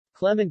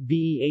Clement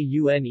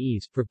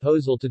Beaune's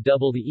proposal to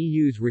double the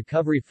EU's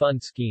recovery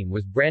fund scheme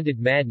was branded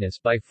madness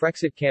by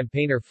Frexit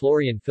campaigner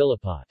Florian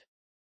Philippot.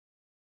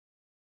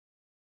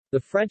 The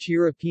French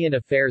European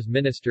Affairs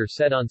Minister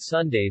said on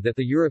Sunday that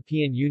the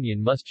European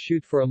Union must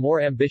shoot for a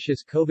more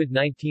ambitious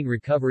COVID-19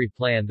 recovery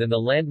plan than the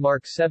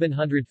landmark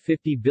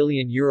 €750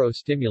 billion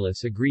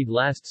stimulus agreed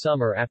last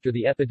summer after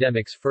the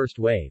epidemic's first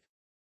wave.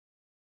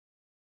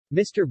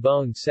 Mr.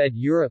 Beaune said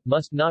Europe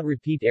must not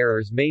repeat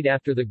errors made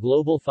after the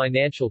global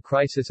financial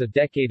crisis a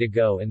decade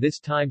ago, and this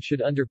time should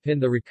underpin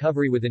the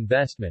recovery with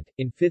investment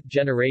in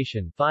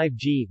fifth-generation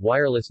 5G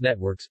wireless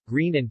networks,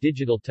 green and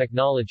digital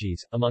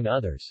technologies, among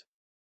others.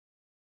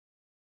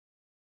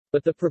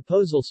 But the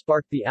proposal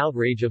sparked the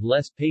outrage of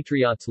Les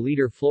Patriots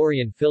leader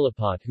Florian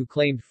Philippot, who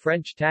claimed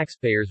French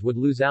taxpayers would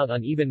lose out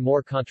on even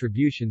more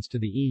contributions to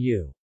the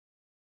EU.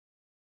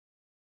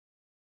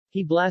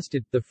 He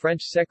blasted, "The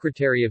French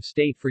Secretary of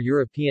State for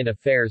European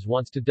Affairs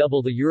wants to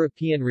double the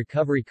European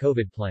Recovery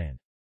COVID plan.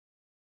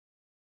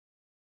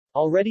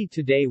 Already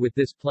today with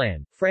this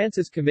plan, France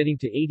is committing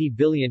to 80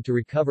 billion to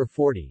recover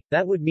 40,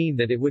 that would mean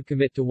that it would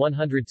commit to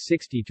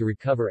 160 to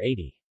recover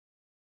 80.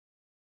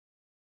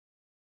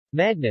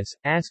 Madness.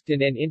 Asked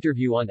in an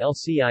interview on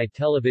LCI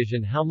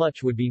television how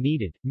much would be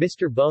needed,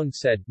 Mr. Beaune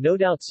said, "No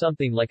doubt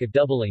something like a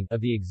doubling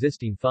of the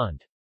existing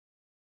fund.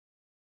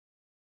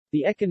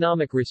 The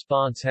economic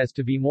response has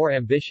to be more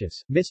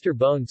ambitious." Mr.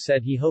 Beaune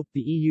said he hoped the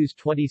EU's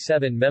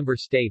 27 member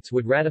states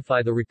would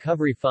ratify the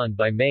recovery fund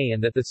by May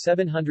and that the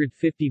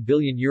 €750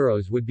 billion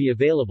would be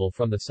available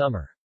from the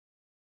summer.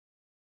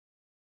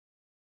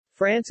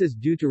 France is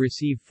due to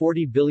receive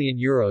 €40 billion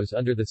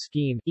under the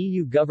scheme.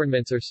 EU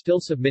governments are still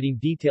submitting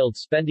detailed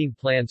spending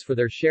plans for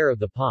their share of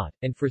the pot,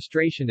 and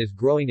frustration is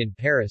growing in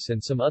Paris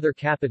and some other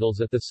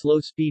capitals at the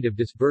slow speed of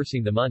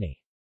disbursing the money.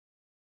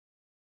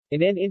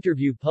 In an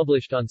interview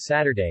published on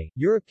Saturday,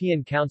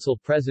 European Council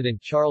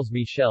President Charles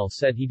Michel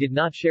said he did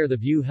not share the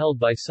view held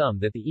by some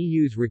that the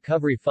EU's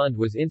recovery fund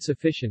was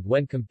insufficient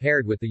when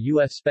compared with the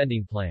US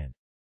spending plan.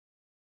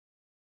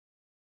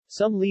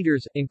 Some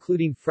leaders,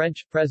 including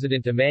French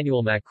President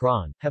Emmanuel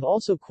Macron, have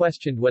also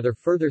questioned whether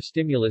further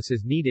stimulus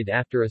is needed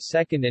after a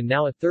second and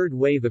now a third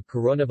wave of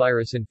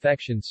coronavirus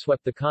infections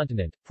swept the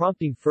continent,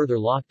 prompting further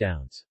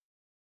lockdowns.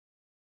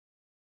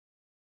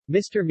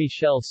 Mr.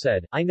 Michel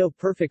said, "I know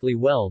perfectly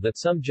well that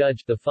some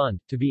judged the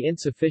fund to be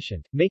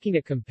insufficient, making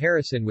a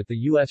comparison with the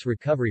U.S.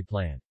 recovery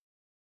plan.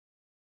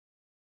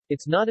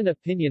 It's not an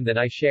opinion that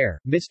I share."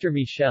 Mr.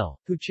 Michel,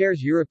 who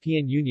chairs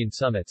European Union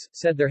summits,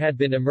 said there had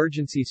been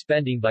emergency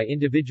spending by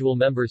individual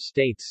member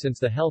states since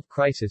the health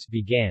crisis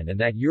began and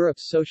that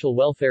Europe's social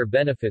welfare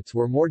benefits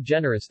were more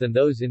generous than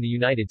those in the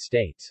United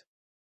States.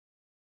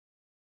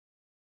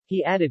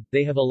 He added,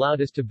 "They have allowed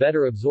us to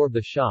better absorb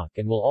the shock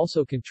and will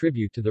also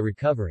contribute to the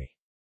recovery.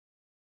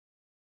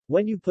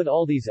 When you put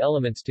all these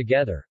elements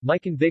together, my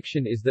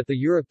conviction is that the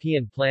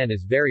European plan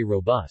is very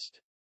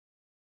robust."